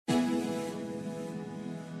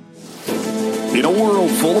In a world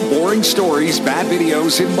full of boring stories, bad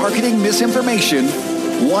videos, and marketing misinformation,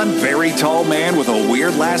 one very tall man with a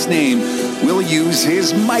weird last name will use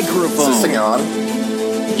his microphone. Is this thing on?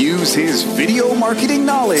 Use his video marketing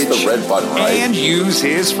knowledge. It's the red button, right? And use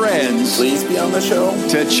his friends. Please be on the show.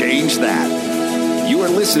 To change that. You are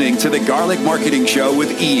listening to the Garlic Marketing Show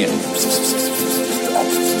with Ian.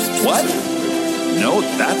 What? No,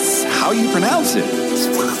 that's how you pronounce it.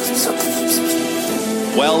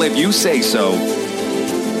 Well, if you say so,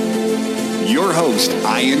 your host,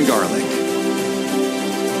 Ian Garlic.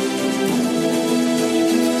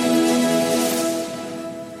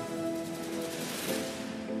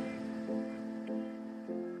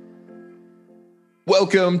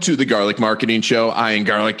 Welcome to the Garlic Marketing Show. Ian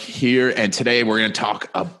Garlic here, and today we're going to talk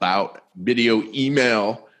about video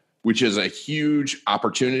email, which is a huge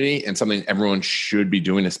opportunity and something everyone should be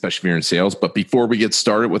doing, especially if you're in sales. But before we get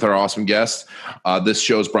started with our awesome guest, this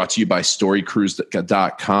show is brought to you by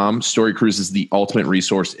StoryCruise.com. StoryCruise is the ultimate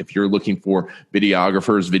resource if you're looking for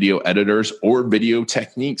videographers, video editors, or video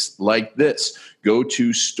techniques like this. Go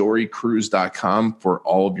to StoryCruise.com for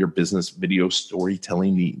all of your business video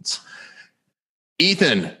storytelling needs.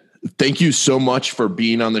 Ethan, thank you so much for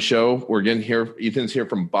being on the show. We're getting here. Ethan's here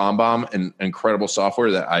from BombBomb, an incredible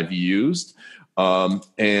software that I've used, and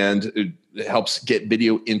it helps get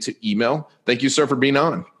video into email. Thank you, sir, for being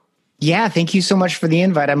on. Yeah, thank you so much for the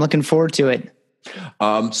invite. I'm looking forward to it.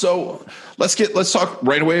 So let's talk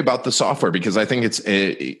right away about the software, because I think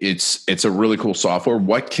it's a really cool software.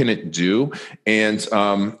 What can it do? And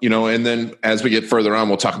and then as we get further on,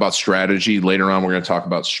 we'll talk about strategy. Later on, we're going to talk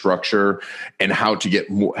about structure and how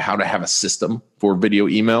to have a system for video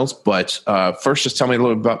emails. But first, just tell me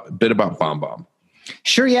a bit about BombBomb.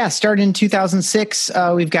 Sure, yeah. Started in 2006.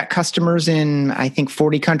 We've got customers in, I think,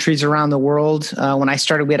 40 countries around the world. When I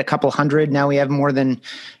started, we had a couple hundred. Now we have more than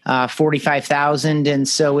 45,000. And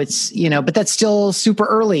so it's, but that's still super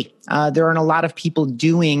early. There aren't a lot of people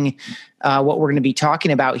doing what we're going to be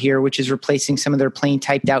talking about here, which is replacing some of their plain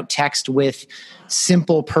typed out text with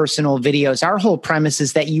simple personal videos. Our whole premise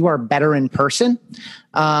is that you are better in person,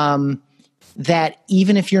 that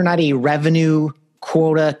even if you're not a revenue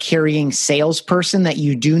quota carrying salesperson, that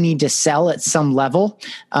you do need to sell at some level,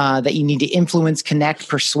 that you need to influence, connect,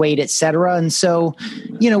 persuade, et cetera. And so,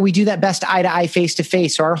 we do that best eye to eye, face to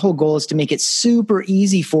face. So our whole goal is to make it super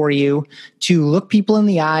easy for you to look people in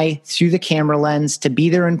the eye through the camera lens, to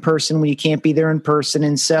be there in person when you can't be there in person.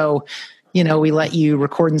 And so, we let you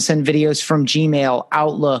record and send videos from Gmail,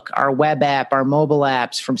 Outlook, our web app, our mobile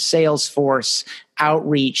apps, from Salesforce,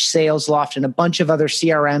 Outreach, SalesLoft, and a bunch of other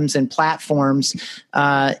CRMs and platforms,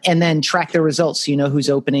 and then track the results so you know who's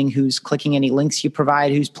opening, who's clicking any links you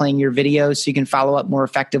provide, who's playing your videos, so you can follow up more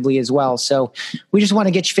effectively as well. So we just want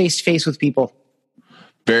to get you face-to-face with people.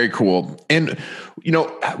 Very cool. And,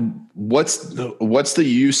 what's the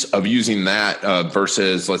use of using that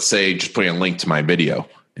versus, let's say, just putting a link to my video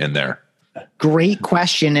in there? Great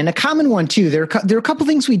question. And a common one too. There are a couple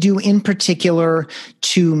things we do in particular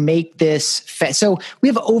to make this so we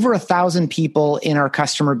have over 1,000 people in our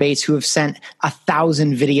customer base who have sent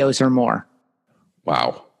 1,000 videos or more.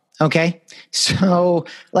 Wow. Okay. So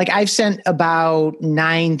I've sent about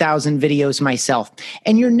 9,000 videos myself,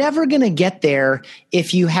 and you're never going to get there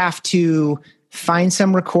if you have to find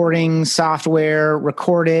some recording software,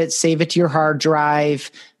 record it, save it to your hard drive,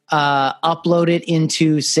 upload it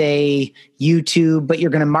into, say, YouTube, but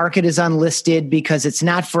you're going to mark it as unlisted because it's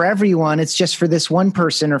not for everyone. It's just for this one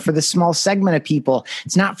person or for this small segment of people.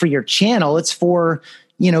 It's not for your channel. It's for,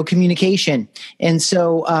 communication. And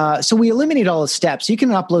so we eliminate all the steps. You can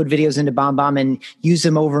upload videos into BombBomb and use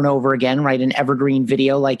them over and over again, right? An evergreen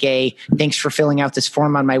video like thanks for filling out this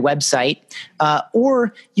form on my website.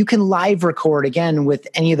 Or you can live record again with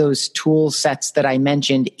any of those tool sets that I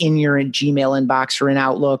mentioned in your Gmail inbox or in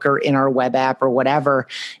Outlook or in our web app or whatever.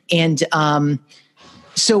 And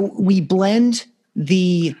so we blend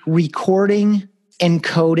the recording,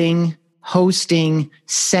 encoding, hosting,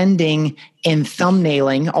 sending, and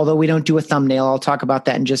thumbnailing, although we don't do a thumbnail. I'll talk about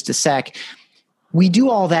that in just a sec. We do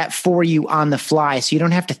all that for you on the fly, so you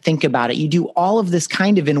don't have to think about it. You do all of this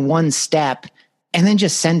kind of in one step and then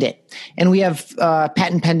just send it. And we have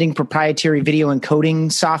patent pending proprietary video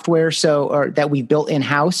encoding software that we built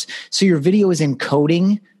in-house. So your video is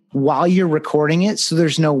encoding while you're recording it, so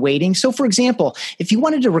there's no waiting. So for example, if you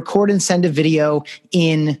wanted to record and send a video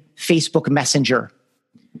in Facebook Messenger,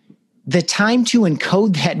 the time to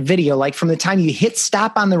encode that video, like from the time you hit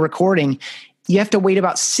stop on the recording, you have to wait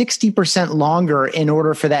about 60% longer in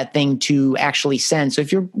order for that thing to actually send. So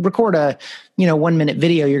if you record a 1 minute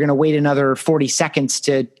video, you're going to wait another 40 seconds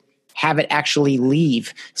to have it actually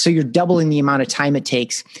leave. So you're doubling the amount of time it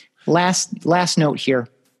takes. Last note here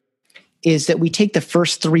is that we take the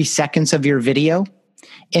first 3 seconds of your video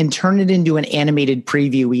and turn it into an animated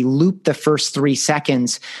preview. We loop the first 3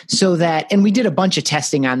 seconds so that, and we did a bunch of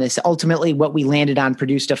testing on this. Ultimately, what we landed on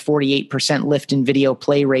produced a 48% lift in video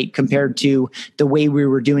play rate compared to the way we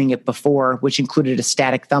were doing it before, which included a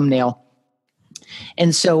static thumbnail.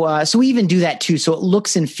 And so we even do that too. So it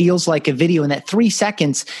looks and feels like a video, and that 3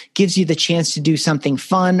 seconds gives you the chance to do something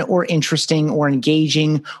fun or interesting or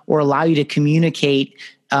engaging or allow you to communicate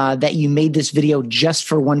that you made this video just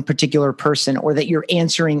for one particular person, or that you're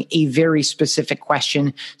answering a very specific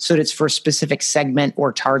question so that it's for a specific segment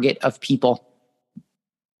or target of people.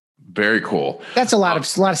 Very cool. That's a lot of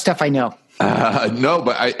stuff I know. No,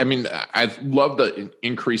 but I mean, I love the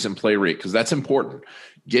increase in play rate because that's important.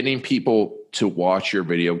 Getting people to watch your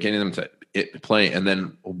video, getting them to play and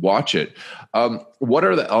then watch it. What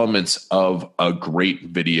are the elements of a great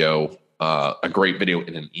video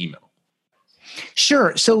in an email?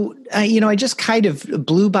 Sure. So, I just kind of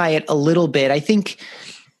blew by it a little bit. I think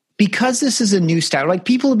because this is a new style, like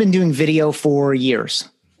people have been doing video for years,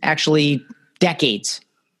 actually decades.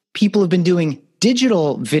 People have been doing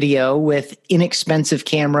digital video with inexpensive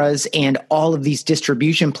cameras and all of these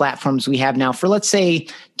distribution platforms we have now for, let's say,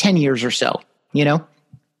 10 years or so,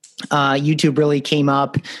 YouTube really came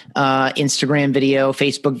up, Instagram video,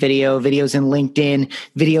 Facebook video, videos in LinkedIn,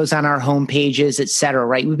 videos on our home pages, et cetera,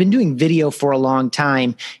 right? We've been doing video for a long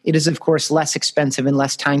time. It is, of course, less expensive and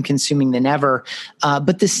less time consuming than ever.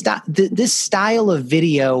 But this style of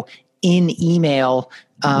video in email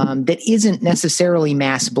that isn't necessarily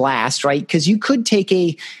mass blast, right? Because you could take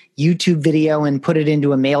a YouTube video and put it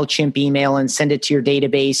into a MailChimp email and send it to your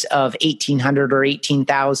database of 1,800 or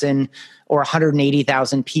 18,000 or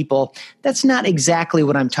 180,000 people. That's not exactly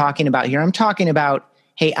what I'm talking about here. I'm talking about,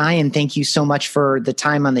 hey, Ian, thank you so much for the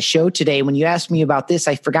time on the show today. When you asked me about this,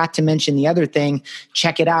 I forgot to mention the other thing.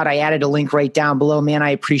 Check it out. I added a link right down below. Man,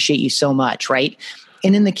 I appreciate you so much, right?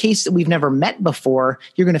 And in the case that we've never met before,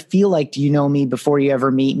 you're going to feel like, do you know me before you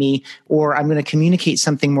ever meet me? Or I'm going to communicate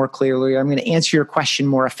something more clearly, or I'm going to answer your question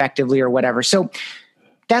more effectively, or whatever. So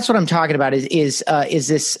that's what I'm talking about is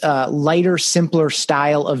this lighter, simpler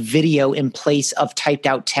style of video in place of typed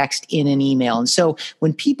out text in an email. And so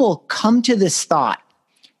when people come to this thought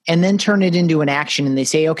and then turn it into an action and they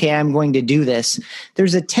say, okay, I'm going to do this,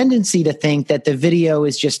 there's a tendency to think that the video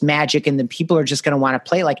is just magic and then people are just going to want to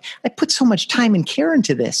play. Like, I put so much time and care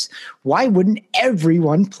into this. Why wouldn't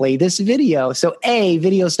everyone play this video? So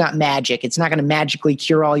video's not magic. It's not going to magically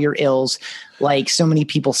cure all your ills like so many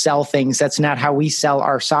people sell things. That's not how we sell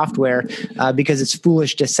our software because it's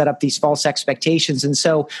foolish to set up these false expectations. And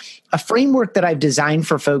so a framework that I've designed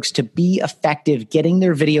for folks to be effective getting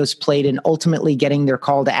their videos played and ultimately getting their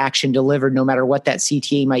call to action delivered, no matter what that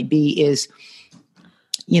CTA might be, is,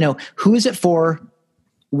 who is it for?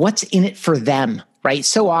 What's in it for them? Right?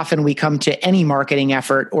 So often we come to any marketing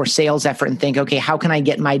effort or sales effort and think, okay, how can I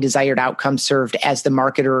get my desired outcome served as the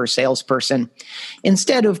marketer or salesperson?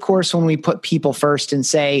 Instead, of course, when we put people first and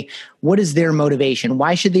say, what is their motivation?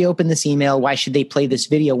 Why should they open this email? Why should they play this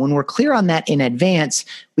video? When we're clear on that in advance,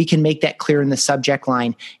 we can make that clear in the subject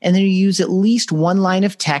line. And then you use at least one line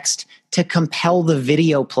of text to compel the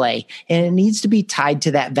video play. And it needs to be tied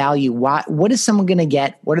to that value. What is someone going to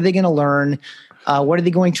get? What are they going to learn? What are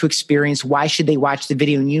they going to experience? Why should they watch the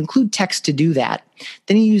video? And you include text to do that.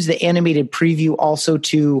 Then you use the animated preview also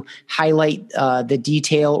to highlight the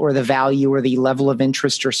detail or the value or the level of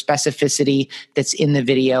interest or specificity that's in the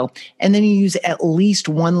video. And then you use at least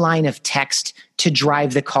one line of text to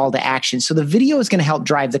drive the call to action. So the video is going to help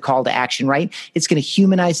drive the call to action, right? It's going to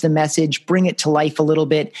humanize the message, bring it to life a little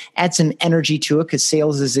bit, add some energy to it, because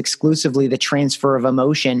sales is exclusively the transfer of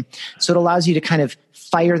emotion. So it allows you to kind of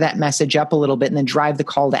fire that message up a little bit and then drive the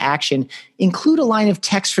call to action. Include a line of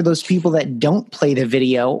text for those people that don't play the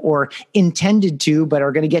video or intended to, but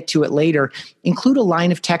are going to get to it later. Include a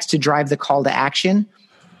line of text to drive the call to action.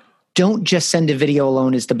 Don't just send a video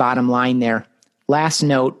alone is the bottom line there. Last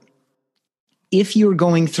note, if you're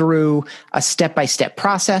going through a step-by-step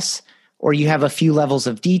process, or you have a few levels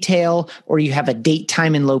of detail, or you have a date,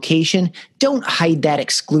 time, and location, don't hide that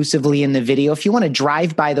exclusively in the video. If you want to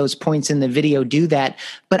drive by those points in the video, do that.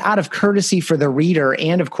 But out of courtesy for the reader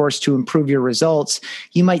and, of course, to improve your results,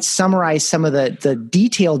 you might summarize some of the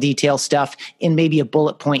detail stuff in maybe a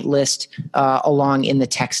bullet point list along in the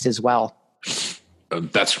text as well.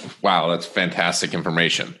 That's fantastic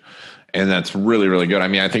information. And that's really, really good. I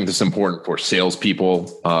mean, I think this is important for salespeople,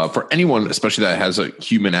 for anyone, especially that has a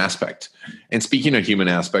human aspect. And speaking of human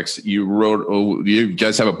aspects, you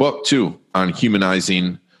guys have a book too on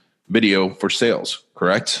humanizing video for sales,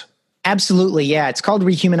 correct? Absolutely. Yeah. It's called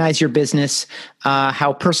Rehumanize Your Business,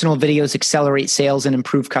 how personal videos accelerate sales and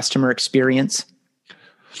improve customer experience.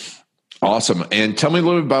 Awesome. And tell me a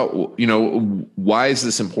little bit about, why is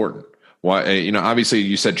this important? Why, obviously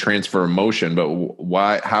you said transfer emotion,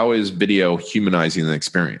 but how is video humanizing the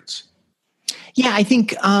experience? Yeah, I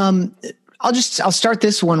think, I'll start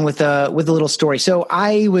this one with a little story. So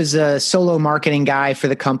I was a solo marketing guy for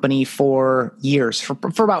the company for years.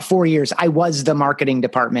 For about 4 years, I was the marketing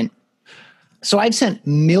department. So I've sent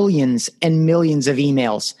millions and millions of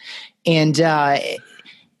emails. And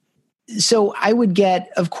so I would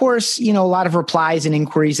get, of course, a lot of replies and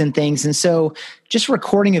inquiries and things. And so just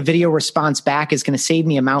recording a video response back is going to save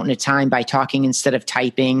me a mountain of time by talking instead of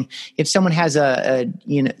typing. If someone has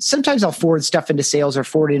sometimes I'll forward stuff into sales or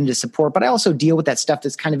forward it into support, but I also deal with that stuff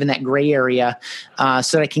that's kind of in that gray area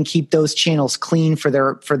so that I can keep those channels clean for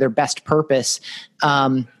their best purpose,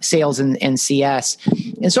 sales and CS.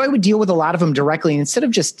 And so I would deal with a lot of them directly. And instead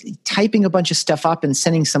of just typing a bunch of stuff up and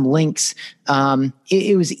sending some links,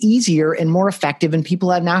 it was easier and more effective. And people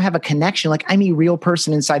now have a connection. Like, I'm a real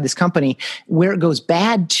person inside this company. Where it goes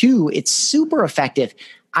bad too, it's super effective.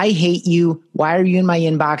 I hate you. Why are you in my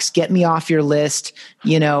inbox? Get me off your list.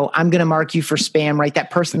 I'm going to mark you for spam, right? That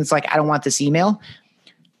person that's like, I don't want this email.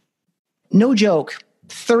 No joke.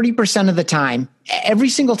 30% of the time, every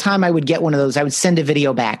single time I would get one of those, I would send a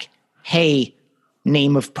video back. Hey,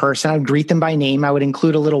 name of person. I would greet them by name. I would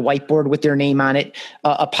include a little whiteboard with their name on it.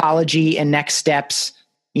 Apology and next steps,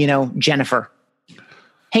 Jennifer.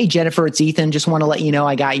 Hey, Jennifer, it's Ethan. Just want to let you know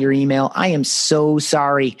I got your email. I am so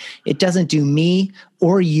sorry. It doesn't do me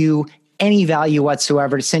or you any value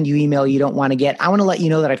whatsoever to send you email you don't want to get. I want to let you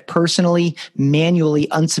know that I've personally, manually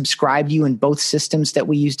unsubscribed you in both systems that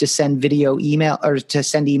we use to send video email or to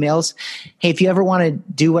send emails. Hey, if you ever want to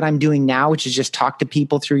do what I'm doing now, which is just talk to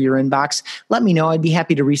people through your inbox, let me know. I'd be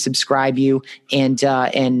happy to resubscribe you. And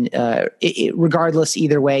regardless,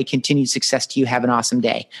 either way, continued success to you. Have an awesome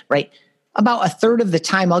day, right? About a third of the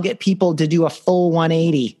time, I'll get people to do a full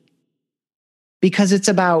 180 because it's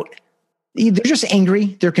about, they're just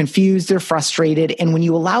angry, they're confused, they're frustrated. And when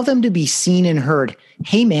you allow them to be seen and heard,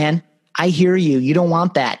 hey man, I hear you. You don't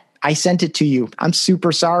want that. I sent it to you. I'm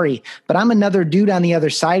super sorry, but I'm another dude on the other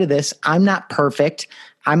side of this. I'm not perfect.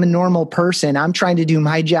 I'm a normal person. I'm trying to do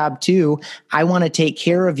my job too. I want to take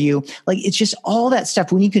care of you. Like, it's just all that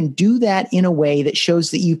stuff. When you can do that in a way that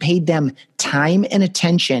shows that you paid them time and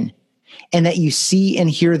attention, and that you see and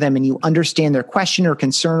hear them and you understand their question or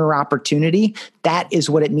concern or opportunity, that is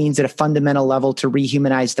what it means at a fundamental level to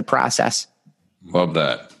rehumanize the process. Love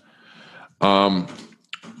that. That,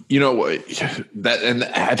 and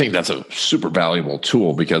I think that's a super valuable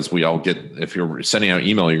tool because we all get, if you're sending out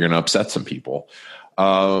email, you're going to upset some people.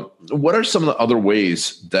 What are some of the other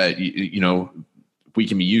ways that, we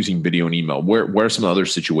can be using video and email? Where are some other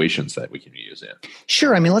situations that we can use it?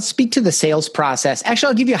 Sure. I mean, let's speak to the sales process. Actually,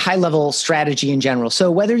 I'll give you a high level strategy in general. So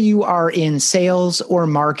whether you are in sales or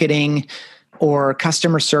marketing or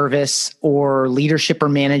customer service or leadership or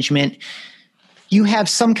management, you have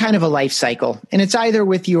some kind of a life cycle, and it's either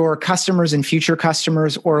with your customers and future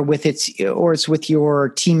customers or it's with your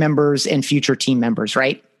team members and future team members,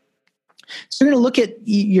 right? So you're going to look at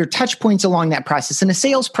your touch points along that process. In a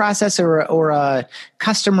sales process or a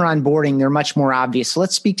customer onboarding, they're much more obvious. So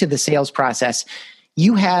let's speak to the sales process.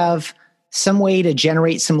 You have some way to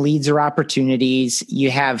generate some leads or opportunities. You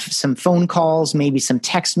have some phone calls, maybe some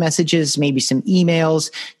text messages, maybe some emails.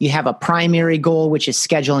 You have a primary goal, which is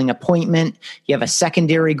scheduling appointment. You have a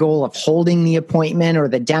secondary goal of holding the appointment or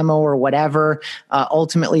the demo or whatever.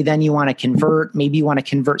 Ultimately, then you want to convert. Maybe you want to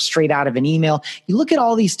convert straight out of an email. You look at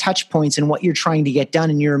all these touch points and what you're trying to get done,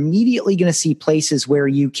 and you're immediately going to see places where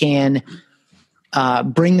you can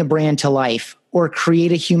bring the brand to life or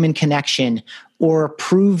create a human connection or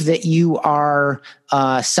prove that you are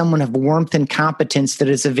someone of warmth and competence that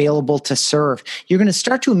is available to serve. You're going to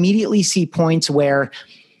start to immediately see points where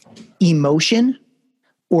emotion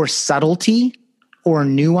or subtlety or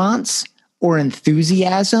nuance or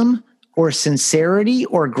enthusiasm or sincerity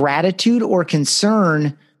or gratitude or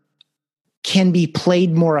concern can be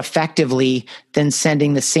played more effectively than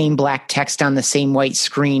sending the same black text on the same white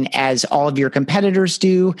screen as all of your competitors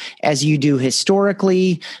do, as you do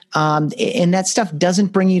historically. And that stuff doesn't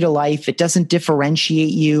bring you to life. It doesn't differentiate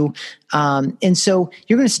you. And so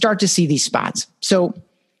you're going to start to see these spots. So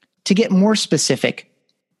to get more specific,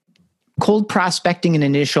 cold prospecting and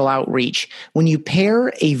initial outreach, when you pair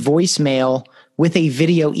a voicemail with a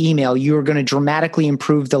video email, you are going to dramatically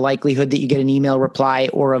improve the likelihood that you get an email reply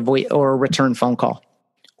or a return phone call.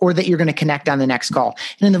 or that you're going to connect on the next call.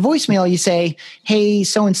 And in the voicemail, you say, hey,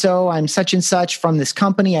 so-and-so, I'm such and such from this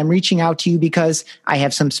company. I'm reaching out to you because I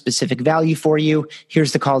have some specific value for you.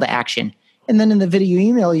 Here's the call to action. And then in the video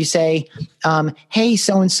email, you say, hey,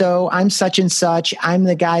 so-and-so, I'm such and such. I'm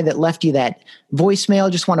the guy that left you that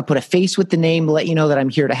voicemail. Just want to put a face with the name, let you know that I'm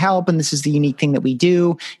here to help. And this is the unique thing that we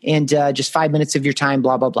do. And just 5 minutes of your time,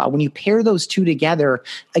 blah, blah, blah. When you pair those two together,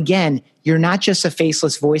 again, you're not just a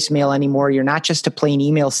faceless voicemail anymore. You're not just a plain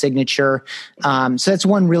email signature. So that's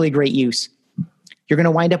one really great use. You're going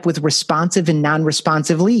to wind up with responsive and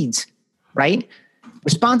non-responsive leads, right?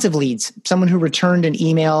 Responsive leads, someone who returned an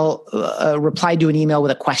email, replied to an email with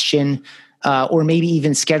a question, or maybe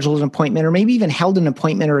even scheduled an appointment, or maybe even held an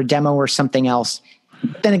appointment or a demo or something else.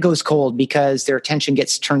 Then it goes cold because their attention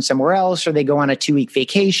gets turned somewhere else, or they go on a 2-week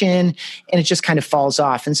vacation and it just kind of falls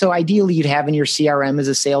off. And so ideally you'd have in your CRM as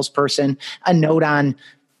a salesperson a note on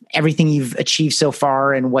everything you've achieved so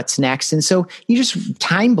far and what's next. And so you just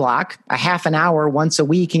time block a half an hour once a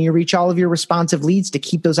week and you reach all of your responsive leads to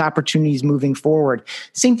keep those opportunities moving forward.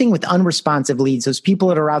 Same thing with unresponsive leads. Those people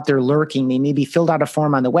that are out there lurking, they maybe filled out a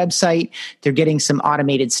form on the website. They're getting some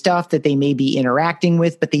automated stuff that they may be interacting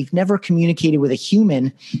with, but they've never communicated with a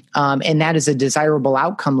human. And that is a desirable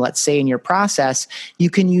outcome, let's say, in your process. You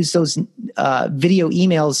can use those video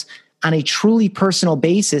emails on a truly personal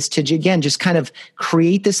basis to, again, just kind of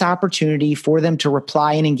create this opportunity for them to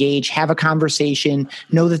reply and engage, have a conversation,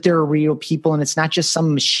 know that there are real people and it's not just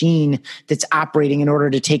some machine that's operating in order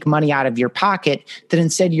to take money out of your pocket, that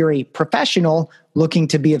instead you're a professional looking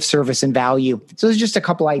to be of service and value. So there's just a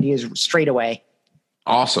couple ideas straight away.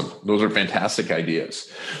 Awesome. Those are fantastic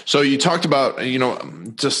ideas. So you talked about,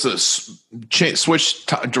 just to switch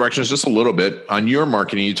directions just a little bit on your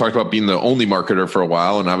marketing. You talked about being the only marketer for a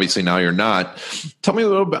while, and obviously now you're not. Tell me a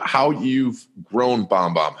little bit how you've grown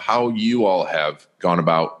BombBomb, how you all have gone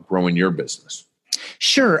about growing your business.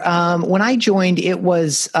 Sure. When I joined, it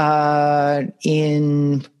was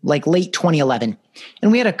in late 2011.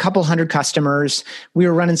 And we had a couple hundred customers. We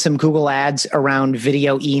were running some Google ads around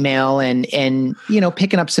video, email, and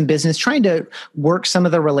picking up some business, trying to work some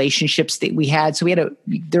of the relationships that we had. So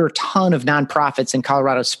there were a ton of nonprofits in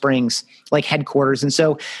Colorado Springs, like headquarters. And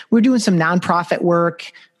so we were doing some nonprofit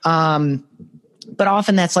work. But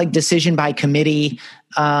often that's like decision by committee.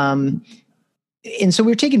 And so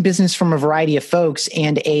we were taking business from a variety of folks,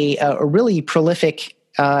 and a really prolific,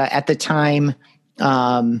 at the time,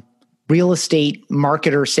 real estate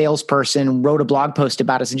marketer, salesperson wrote a blog post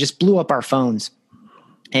about us and just blew up our phones.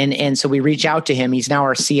 And so we reach out to him. He's now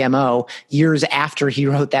our CMO. Years after he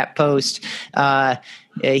wrote that post,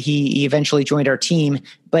 he eventually joined our team.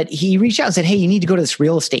 But he reached out and said, hey, you need to go to this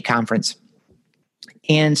real estate conference.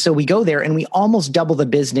 And so we go there and we almost double the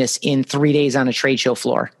business in 3 days on a trade show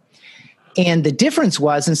floor. And the difference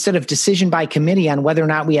was, instead of decision by committee on whether or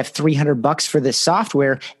not we have $300 for this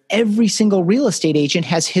software, every single real estate agent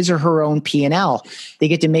has his or her own P&L. They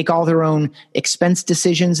get to make all their own expense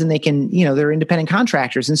decisions, and they can, they're independent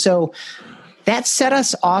contractors. And so that set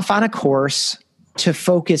us off on a course to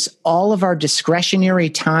focus all of our discretionary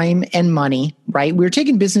time and money, right? We were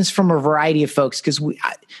taking business from a variety of folks, because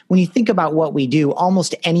when you think about what we do,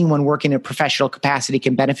 almost anyone working in a professional capacity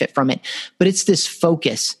can benefit from it. But it's this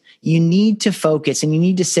focus. You need to focus, and you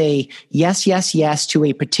need to say yes, yes, yes to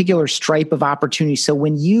a particular stripe of opportunity. So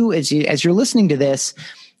when as you're listening to this,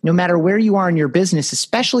 no matter where you are in your business,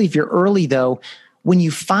 especially if you're early though, when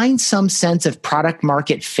you find some sense of product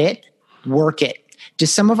market fit, work it. Do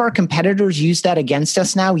some of our competitors use that against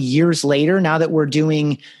us now, years later, now that we're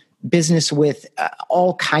doing business with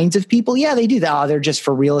all kinds of people? Yeah, they do that. Oh, they're just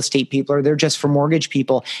for real estate people, or they're just for mortgage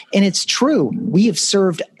people. And it's true. We have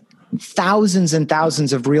served thousands and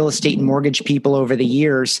thousands of real estate and mortgage people over the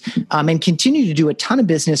years, and continue to do a ton of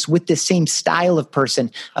business with the same style of person: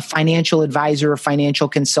 a financial advisor, a financial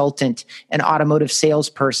consultant, an automotive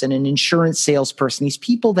salesperson, an insurance salesperson. These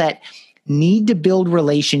people that need to build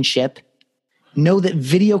relationship, know that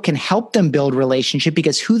video can help them build relationship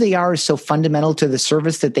because who they are is so fundamental to the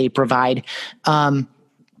service that they provide.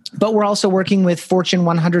 But we're also working with Fortune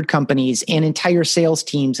 100 companies and entire sales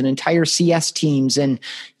teams and entire CS teams and,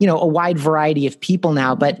 a wide variety of people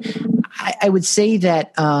now. But I would say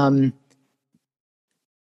that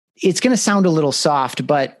it's going to sound a little soft,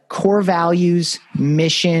 but core values,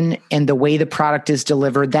 mission, and the way the product is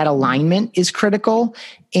delivered, that alignment is critical.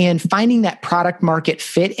 and finding that product market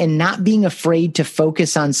fit and not being afraid to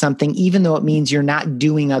focus on something, even though it means you're not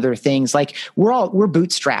doing other things. Like we're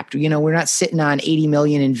bootstrapped, we're not sitting on 80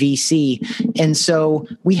 million in VC. And so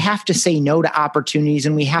we have to say no to opportunities,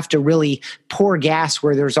 and we have to really pour gas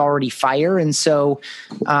where there's already fire. And so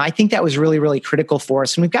I think that was really, really critical for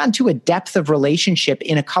us. And we've gotten to a depth of relationship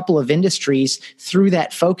in a couple of industries through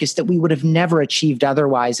that focus that we would have never achieved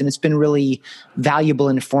otherwise. And it's been really valuable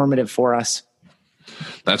and informative for us.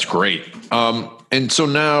 That's great. And so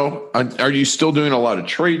now, are you still doing a lot of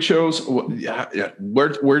trade shows?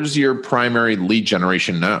 Where's your primary lead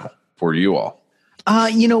generation now for you all?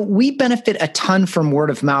 We benefit a ton from word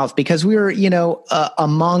of mouth because we're,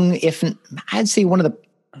 among, if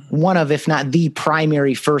not the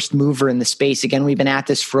primary first mover in the space. Again, we've been at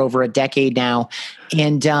this for over a decade now.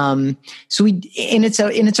 And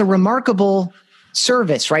it's a remarkable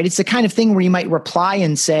service, right? It's the kind of thing where you might reply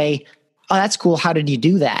and say, "Oh, that's cool. How did you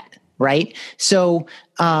do that?" Right? So,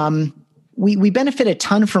 we benefit a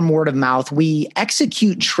ton from word of mouth. We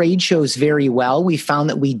execute trade shows very well. We found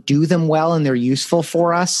that we do them well and they're useful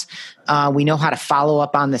for us. We know how to follow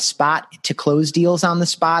up on the spot to close deals on the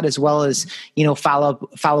spot, as well as,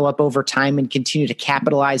 follow up over time and continue to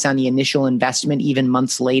capitalize on the initial investment even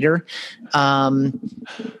months later. A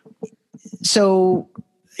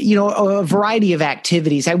variety of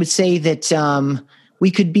activities. I would say that we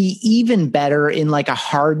could be even better in like a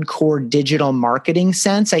hardcore digital marketing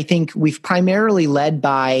sense. I think we've primarily led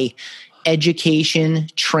by education,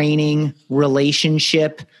 training,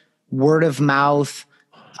 relationship, word of mouth,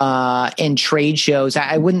 and trade shows.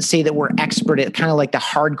 I wouldn't say that we're expert at kind of like the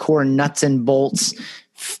hardcore nuts and bolts,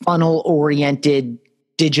 funnel-oriented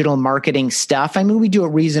digital marketing stuff. I mean, we do it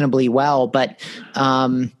reasonably well, but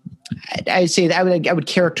I'd say that I would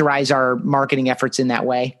characterize our marketing efforts in that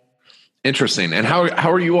way. Interesting. And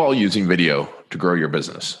how are you all using video to grow your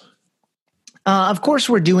business? Of course,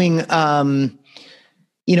 we're doing,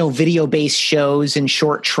 video-based shows and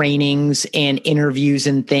short trainings and interviews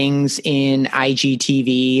and things in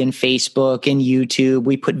IGTV and Facebook and YouTube.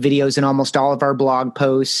 We put videos in almost all of our blog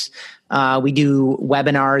posts. We do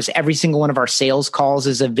webinars. Every single one of our sales calls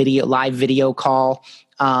is a live video call.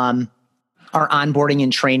 Our onboarding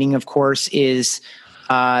and training, of course, is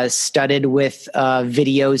studded with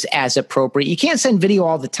videos as appropriate. You can't send video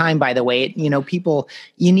all the time, by the way. You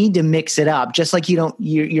need to mix it up. Just like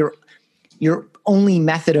your only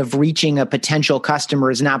method of reaching a potential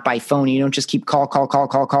customer is not by phone. You don't just keep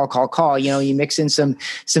call. You mix in some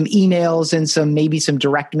emails and maybe some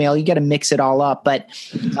direct mail. You got to mix it all up. But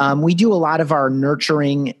we do a lot of our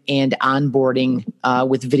nurturing and onboarding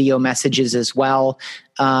with video messages as well.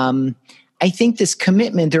 I think this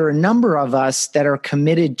commitment, there are a number of us that are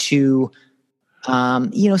committed to,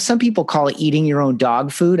 some people call it eating your own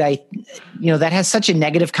dog food. That has such a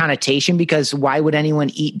negative connotation because why would anyone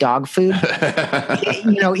eat dog food?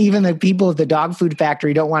 Even the people at the dog food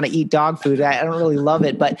factory don't want to eat dog food. I don't really love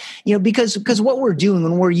it, but, because what we're doing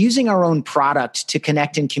when we're using our own product to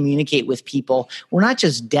connect and communicate with people, we're not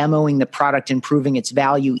just demoing the product and proving its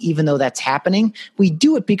value, even though that's happening. We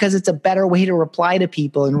do it because it's a better way to reply to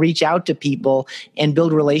people and reach out to people and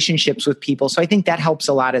build relationships with people. So I think that helps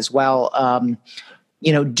a lot as well.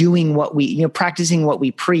 Doing what we, practicing what we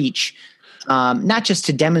preach, not just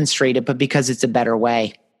to demonstrate it, but because it's a better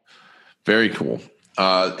way. Very cool.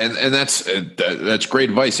 And that's great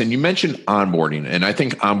advice. And you mentioned onboarding, and I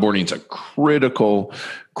think onboarding is a critical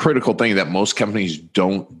thing that most companies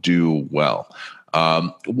don't do well.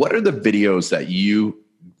 What are the videos that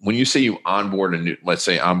when you say you onboard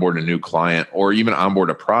onboard a new client or even onboard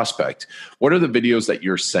a prospect, what are the videos that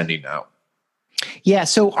you're sending out? Yeah,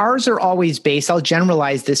 so ours are always based. I'll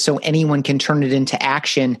generalize this so anyone can turn it into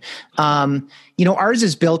action. Ours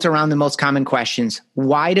is built around the most common questions.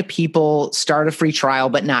 Why do people start a free trial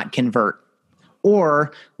but not convert?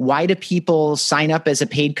 Or why do people sign up as a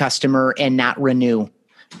paid customer and not renew?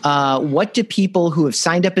 What do people who have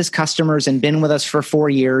signed up as customers and been with us for 4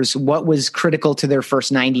 years, what was critical to their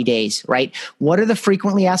first 90 days, right? What are the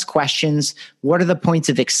frequently asked questions? What are the points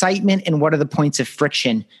of excitement? And what are the points of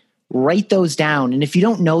friction? Write those down. And if you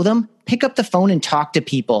don't know them, pick up the phone and talk to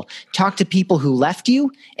people. Talk to people who left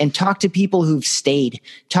you and talk to people who've stayed.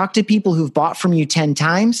 Talk to people who've bought from you 10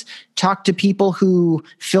 times. Talk to people who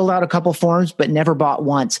filled out a couple forms but never bought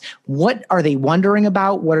once. What are they wondering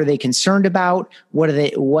about? What are they concerned about? What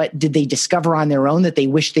did they discover on their own that they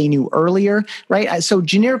wish they knew earlier, right? So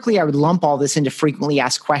generically, I would lump all this into frequently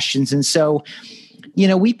asked questions. And so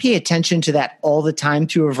we pay attention to that all the time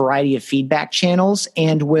through a variety of feedback channels,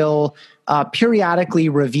 and we'll periodically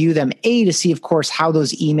review them, to see, of course, how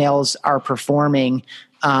those emails are performing,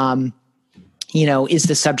 Is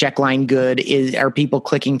the subject line good? Are people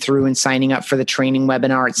clicking through and signing up for the training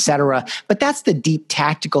webinar, et cetera? But that's the deep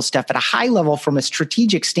tactical stuff. At a high level, from a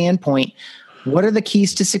strategic standpoint, what are the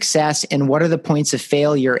keys to success and what are the points of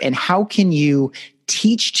failure? And how can you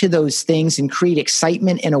teach to those things and create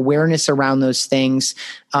excitement and awareness around those things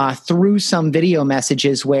through some video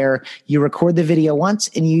messages where you record the video once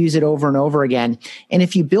and you use it over and over again. And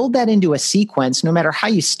if you build that into a sequence, no matter how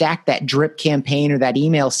you stack that drip campaign or that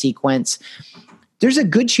email sequence, there's a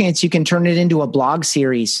good chance you can turn it into a blog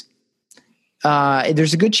series.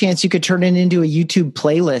 There's a good chance you could turn it into a YouTube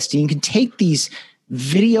playlist. And you can take these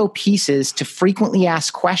video pieces to frequently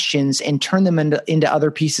asked questions and turn them into other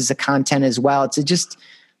pieces of content as well.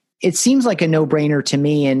 It seems like a no-brainer to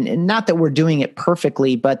me, and not that we're doing it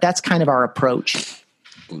perfectly, but that's kind of our approach.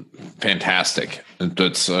 Fantastic.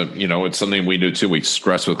 That's, it's something we do too. We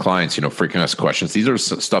stress with clients, frequent asked questions. These are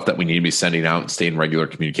stuff that we need to be sending out and stay in regular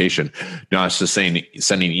communication. Not just sending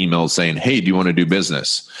emails saying, hey, do you want to do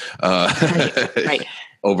business? Right.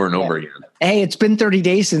 Over and over again. Hey, it's been 30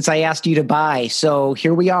 days since I asked you to buy. So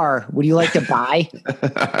here we are. Would you like to buy?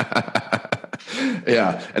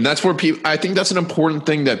 Yeah. And that's where I think that's an important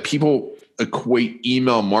thing, that people equate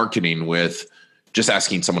email marketing with just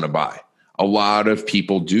asking someone to buy. A lot of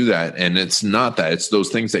people do that. And it's not that. It's those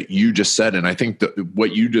things that you just said. And I think that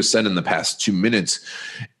what you just said in the past 2 minutes,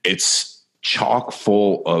 it's chock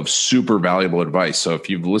full of super valuable advice. So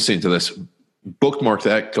if you've listened to this, bookmark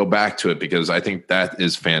that, go back to it, because I think that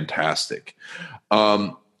is fantastic.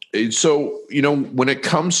 So, when it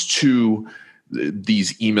comes to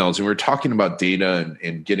these emails, and we're talking about data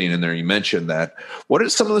and getting in there, you mentioned that. What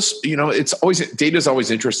is some of this, data is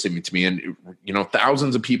always interesting to me. And,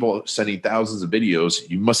 thousands of people sending thousands of videos,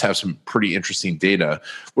 you must have some pretty interesting data.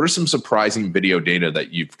 What are some surprising video data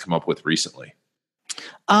that you've come up with recently?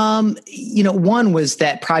 One was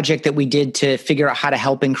that project that we did to figure out how to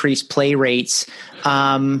help increase play rates.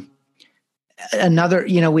 Another,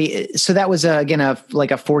 so that was again a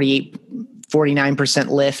 49%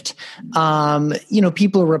 lift.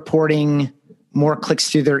 People are reporting more clicks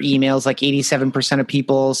through their emails. Like 87% of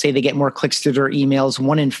people say they get more clicks through their emails.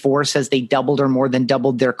 1 in 4 says they doubled or more than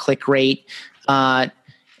doubled their click rate.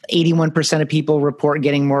 81% of people report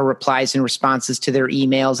getting more replies and responses to their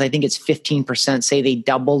emails. I think it's 15% say they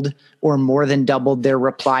doubled or more than doubled their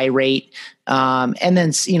reply rate. And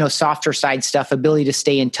then, softer side stuff, ability to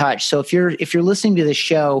stay in touch. So if you're listening to this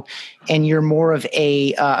show and you're more of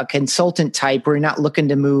a consultant type, where you're not looking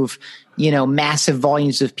to move, massive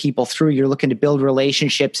volumes of people through, you're looking to build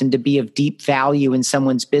relationships and to be of deep value in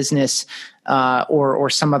someone's business or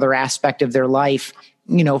some other aspect of their life,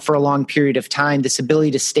 for a long period of time, this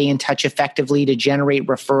ability to stay in touch effectively, to generate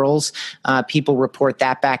referrals, people report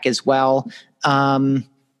that back as well. For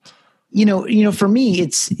me,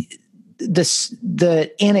 it's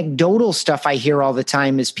the anecdotal stuff I hear all the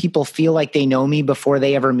time is people feel like they know me before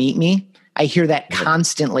they ever meet me. I hear that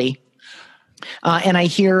constantly. And I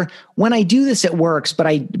hear when I do this, it works, but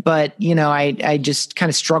I just kind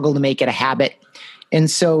of struggle to make it a habit. And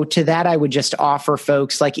so to that, I would just offer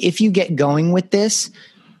folks, like, if you get going with this,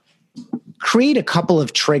 create a couple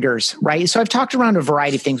of triggers, right? So I've talked around a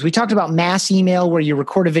variety of things. We talked about mass email, where you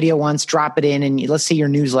record a video once, drop it in, and let's say your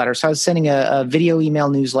newsletter. So I was sending a video email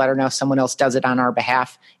newsletter. Now someone else does it on our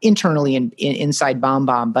behalf internally inside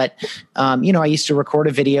BombBomb. But, I used to record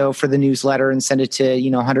a video for the newsletter and send it to,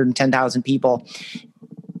 110,000 people.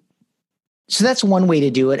 So that's one way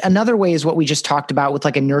to do it. Another way is what we just talked about with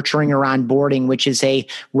like a nurturing or onboarding, which is a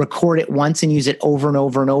record it once and use it over and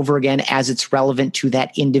over and over again as it's relevant to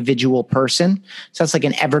that individual person. So that's like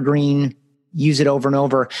an evergreen, use it over and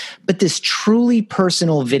over. But this truly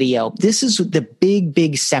personal video, this is the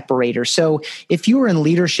big separator. So if you are in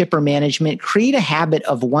leadership or management, create a habit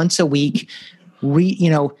of once a week,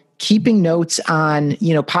 keeping notes on,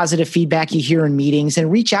 positive feedback you hear in meetings,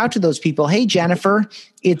 and reach out to those people. Hey, Jennifer,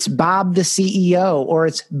 it's Bob, the CEO, or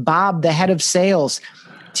it's Bob, the head of sales.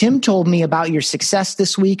 Tim told me about your success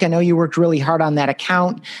this week. I know you worked really hard on that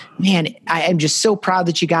account. Man, I'm just so proud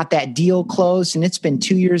that you got that deal closed. And it's been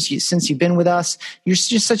 2 years since you've been with us. You're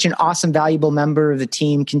just such an awesome, valuable member of the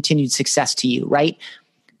team. Continued success to you, right?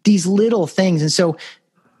 These little things. And so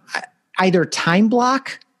either time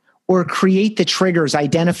block or create the triggers,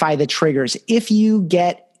 identify the triggers. If you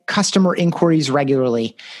get customer inquiries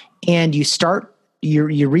regularly and you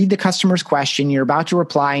read the customer's question, you're about to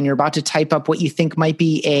reply, and you're about to type up what you think might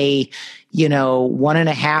be a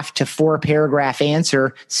 1.5 to 4 paragraph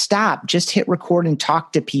answer, stop, just hit record and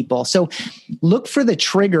talk to people. So look for the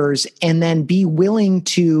triggers and then be willing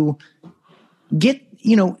to get,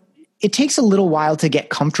 it takes a little while to get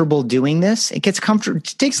comfortable doing this. It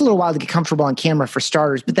takes a little while to get comfortable on camera for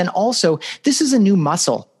starters, but then also this is a new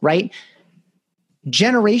muscle, right?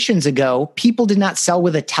 Generations ago, people did not sell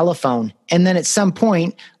with a telephone. And then at some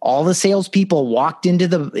point, all the salespeople walked into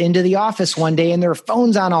the office one day and their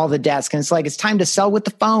phone's on all the desks. And it's like, it's time to sell with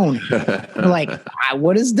the phone. We're like,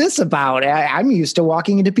 what is this about? I'm used to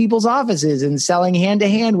walking into people's offices and selling hand to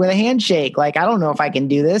hand with a handshake. Like, I don't know if I can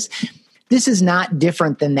do this. This is not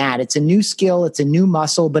different than that. It's a new skill. It's a new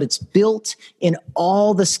muscle, but it's built in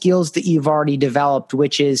all the skills that you've already developed,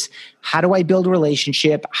 which is how do I build a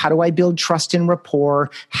relationship? How do I build trust and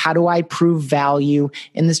rapport? How do I prove value?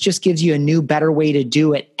 And this just gives you a new, better way to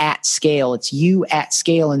do it at scale. It's you at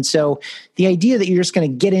scale. And so the idea that you're just going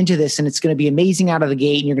to get into this and it's going to be amazing out of the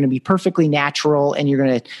gate and you're going to be perfectly natural and you're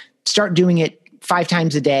going to start doing it 5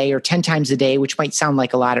 times a day or 10 times a day, which might sound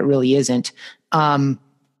like a lot. It really isn't.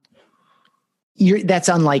 That's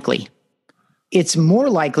unlikely. It's more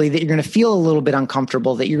likely that you're going to feel a little bit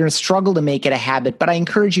uncomfortable, that you're going to struggle to make it a habit. But I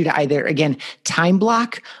encourage you to either, again, time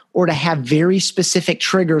block or to have very specific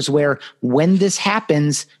triggers where when this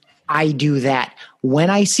happens, I do that. When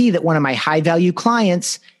I see that one of my high value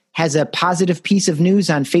clients has a positive piece of news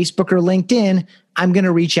on Facebook or LinkedIn, I'm going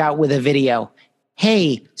to reach out with a video.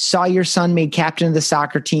 Hey, saw your son made captain of the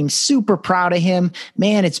soccer team. Super proud of him.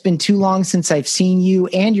 Man, it's been too long since I've seen you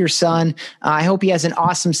and your son. I hope he has an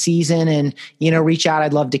awesome season and, reach out.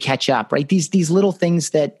 I'd love to catch up, right? These little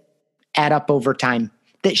things that add up over time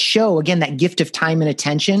that show, again, that gift of time and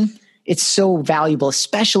attention. It's so valuable,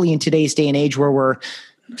 especially in today's day and age where we're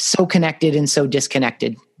so connected and so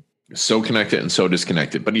disconnected. So connected and so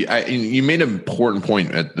disconnected. But you made an important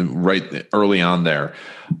point right early on there.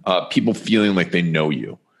 People feeling like they know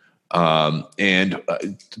you. And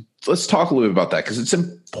let's talk a little bit about that because it's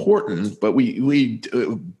important. But we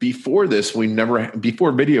before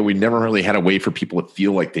video, we never really had a way for people to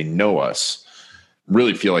feel like they know us,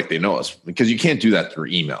 really feel like they know us, because you can't do that through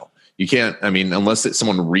email. You can't, unless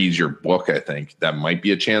someone reads your book, I think that might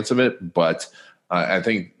be a chance of it. But I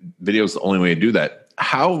think video is the only way to do that.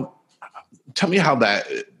 Tell me how that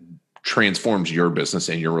transforms your business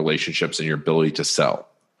and your relationships and your ability to sell.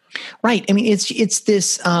 Right. It's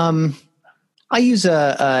this, I use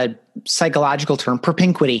a psychological term,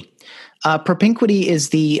 propinquity. Propinquity is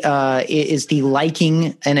the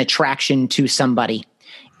liking and attraction to somebody.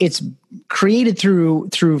 It's created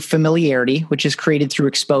through familiarity, which is created through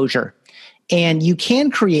exposure. And you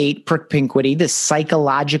can create propinquity, this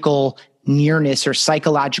psychological nearness or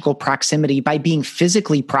psychological proximity, by being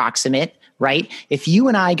physically proximate, right? If you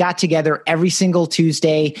and I got together every single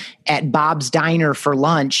Tuesday at Bob's Diner for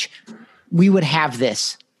lunch, we would have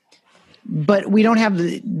this. But we don't have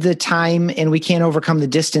the time and we can't overcome the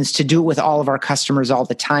distance to do it with all of our customers all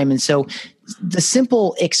the time. And so the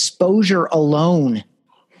simple exposure alone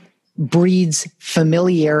breeds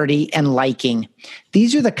familiarity and liking.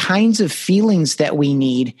 These are the kinds of feelings that we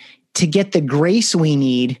need to get the grace we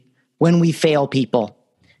need when we fail people.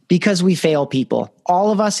 Because we fail people.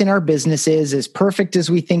 All of us in our businesses, as perfect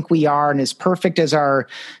as we think we are and as perfect as our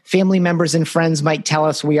family members and friends might tell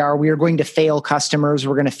us we are going to fail customers,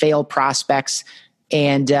 we're going to fail prospects,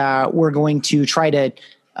 and we're going to try to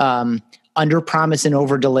under-promise and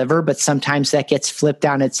over-deliver, but sometimes that gets flipped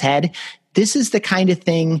on its head. This is the kind of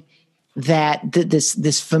thing that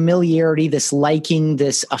this familiarity, this liking,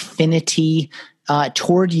 this affinity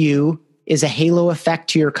toward you is a halo effect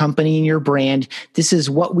to your company and your brand. This is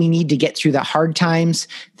what we need to get through the hard times.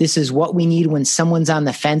 This is what we need when someone's on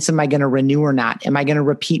the fence. Am I going to renew or not? Am I going to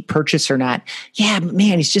repeat purchase or not? Yeah,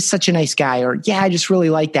 man, he's just such a nice guy. Or yeah, I just really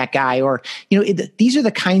like that guy. Or, these are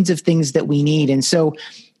the kinds of things that we need. And so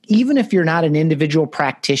even if you're not an individual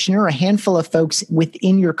practitioner, a handful of folks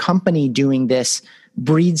within your company doing this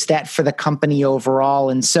breeds that for the company overall.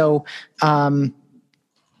 And so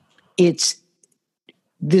it's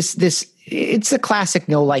a classic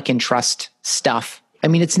know, like, and trust stuff.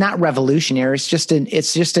 It's not revolutionary. It's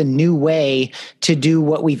just a new way to do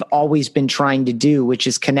what we've always been trying to do, which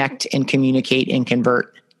is connect and communicate and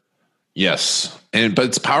convert. Yes. But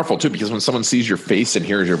it's powerful too, because when someone sees your face and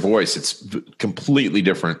hears your voice, it's completely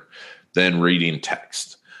different than reading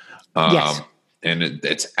text. Yes. And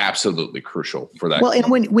it's absolutely crucial for that. Well, and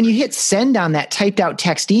when you hit send on that typed out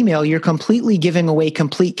text email, you're completely giving away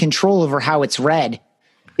complete control over how it's read.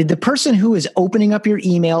 The person who is opening up your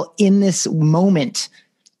email in this moment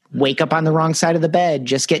wake up on the wrong side of the bed,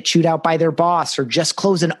 just get chewed out by their boss, or just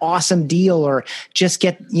close an awesome deal, or just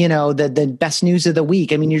get, the best news of the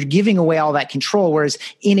week. You're giving away all that control. Whereas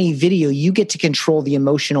in a video, you get to control the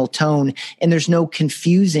emotional tone and there's no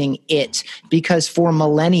confusing it, because for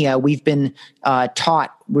millennia, we've been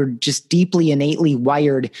taught We're just deeply, innately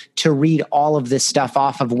wired to read all of this stuff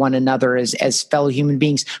off of one another as fellow human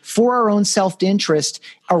beings for our own self-interest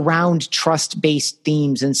around trust-based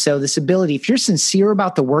themes. And so this ability, if you're sincere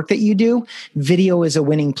about the work that you do, video is a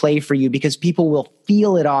winning play for you because people will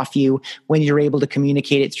feel it off you when you're able to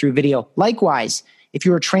communicate it through video. Likewise, if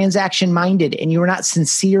you're transaction-minded and you're not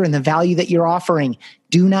sincere in the value that you're offering,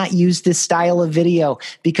 do not use this style of video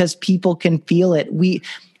because people can feel it. We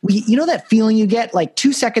you know that feeling you get like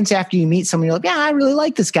 2 seconds after you meet someone, you're like, yeah, I really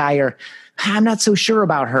like this guy, or I'm not so sure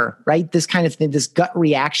about her, right? This kind of thing, this gut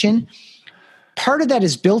reaction. Part of that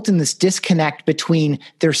is built in this disconnect between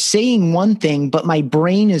they're saying one thing, but my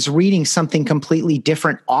brain is reading something completely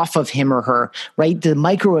different off of him or her, right? The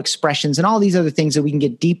micro expressions and all these other things that we can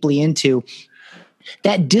get deeply into.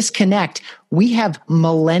 That disconnect, we have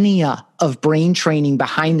millennia of brain training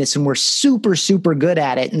behind this, and we're super, super good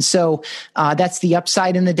at it. And so that's the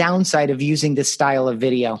upside and the downside of using this style of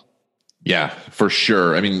video. Yeah, for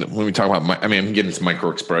sure. I mean, when we talk about, I'm getting into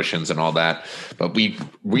micro expressions and all that, but we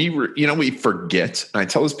forget, and I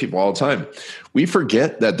tell this people all the time, we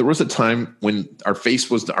forget that there was a time when our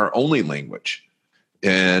face was our only language.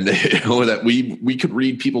 And that we could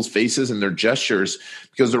read people's faces and their gestures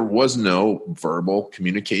because there was no verbal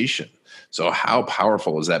communication. So how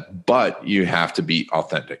powerful is that? But you have to be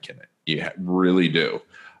authentic in it. You really do.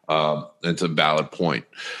 It's a valid point.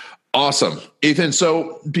 Awesome, Ethan.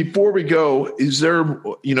 So before we go, is there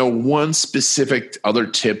one specific other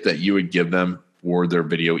tip that you would give them for their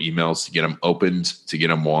video emails to get them opened, to get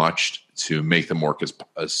them watched, to make them work as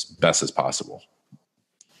best as possible?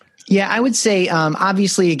 Yeah, I would say,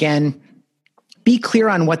 obviously, again, be clear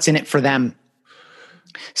on what's in it for them.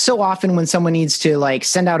 So often when someone needs to like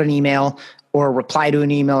send out an email or reply to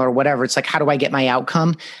an email or whatever, it's like, how do I get my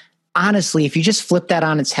outcome? Honestly, if you just flip that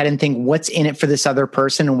on its head and think what's in it for this other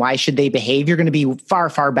person and why should they behave, you're going to be far,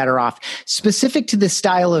 far better off. Specific to this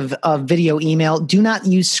style of video email, do not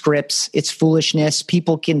use scripts. It's foolishness.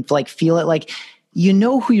 People can like feel it. Like, you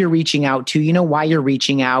know who you're reaching out to, you know why you're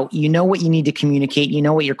reaching out, you know what you need to communicate, you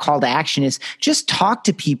know what your call to action is. Just talk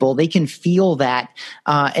to people. They can feel that.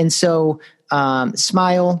 And so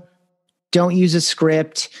smile, don't use a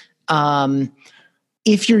script.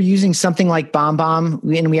 If you're using something like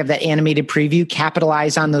BombBomb and we have that animated preview,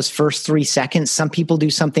 capitalize on those first 3 seconds. Some people do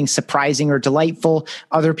something surprising or delightful.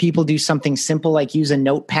 Other people do something simple like use a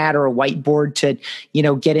notepad or a whiteboard to,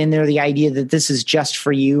 get in there the idea that this is just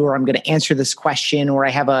for you, or I'm going to answer this question, or I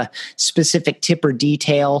have a specific tip or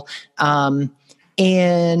detail.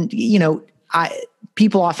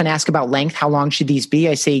 People often ask about length. How long should these be?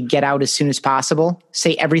 I say get out as soon as possible.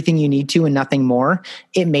 Say everything you need to and nothing more.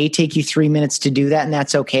 It may take you 3 minutes to do that, and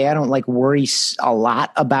that's okay. I don't worry a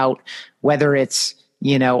lot about whether it's,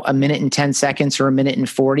 a minute and 10 seconds or a minute and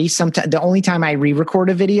 40. Sometimes the only time I re-record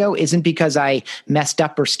a video isn't because I messed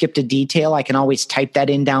up or skipped a detail. I can always type that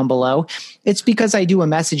in down below. It's because I do a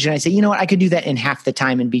message and I say, you know what, I could do that in half the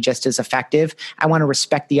time and be just as effective. I want to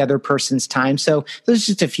respect the other person's time. So those are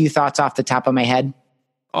just a few thoughts off the top of my head.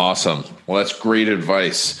 Awesome. Well, that's great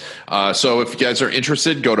advice. So if you guys are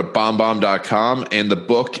interested, go to bombbomb.com, and the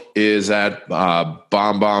book is at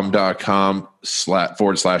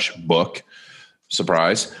bombbomb.com/book.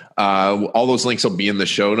 Surprise. All those links will be in the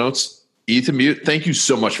show notes. Ethan Beute, thank you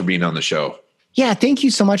so much for being on the show. Yeah, thank you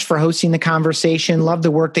so much for hosting the conversation. Love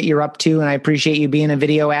the work that you're up to, and I appreciate you being a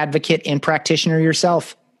video advocate and practitioner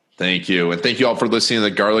yourself. Thank you. And thank you all for listening to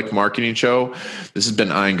the Garlic Marketing Show. This has been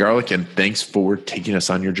Ian Garlic, and thanks for taking us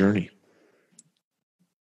on your journey.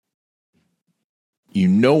 You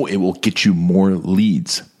know it will get you more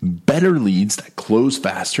leads, better leads that close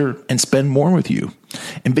faster and spend more with you.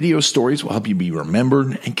 And video stories will help you be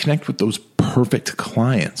remembered and connect with those perfect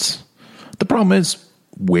clients. The problem is,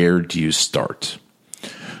 where do you start?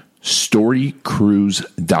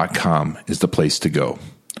 StoryCruise.com is the place to go.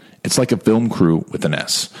 It's like a film crew with an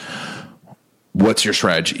S. What's your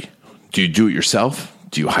strategy? Do you do it yourself?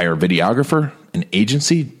 Do you hire a videographer, an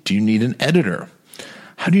agency? Do you need an editor?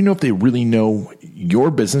 How do you know if they really know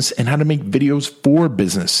your business and how to make videos for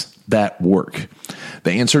business that work?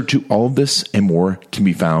 The answer to all of this and more can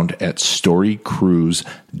be found at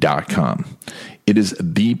StoryCruise.com. It is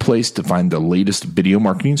the place to find the latest video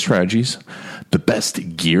marketing strategies, the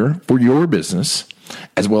best gear for your business,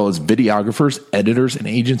 as well as videographers, editors, and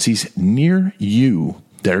agencies near you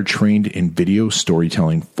that are trained in video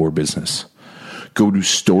storytelling for business. Go to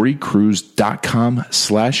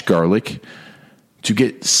StoryCruise.com/garlic to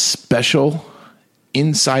get special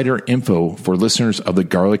insider info for listeners of the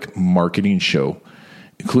Garlic Marketing Show,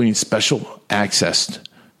 including special access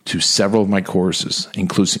to several of my courses,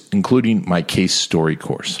 including my case story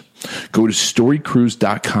course. Go to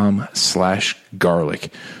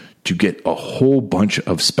storycruise.com/garlic to get a whole bunch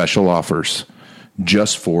of special offers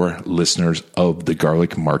just for listeners of the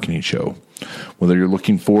Garlic Marketing Show. Whether you're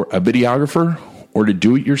looking for a videographer or to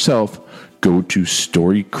do it yourself, go to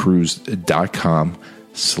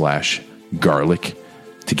storycruise.com/garlic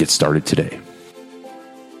to get started today.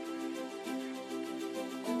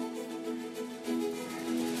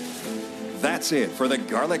 That's it for the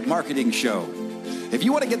Garlic Marketing Show. If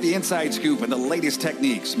you want to get the inside scoop and the latest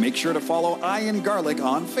techniques, make sure to follow Ian Garlic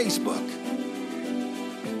on Facebook.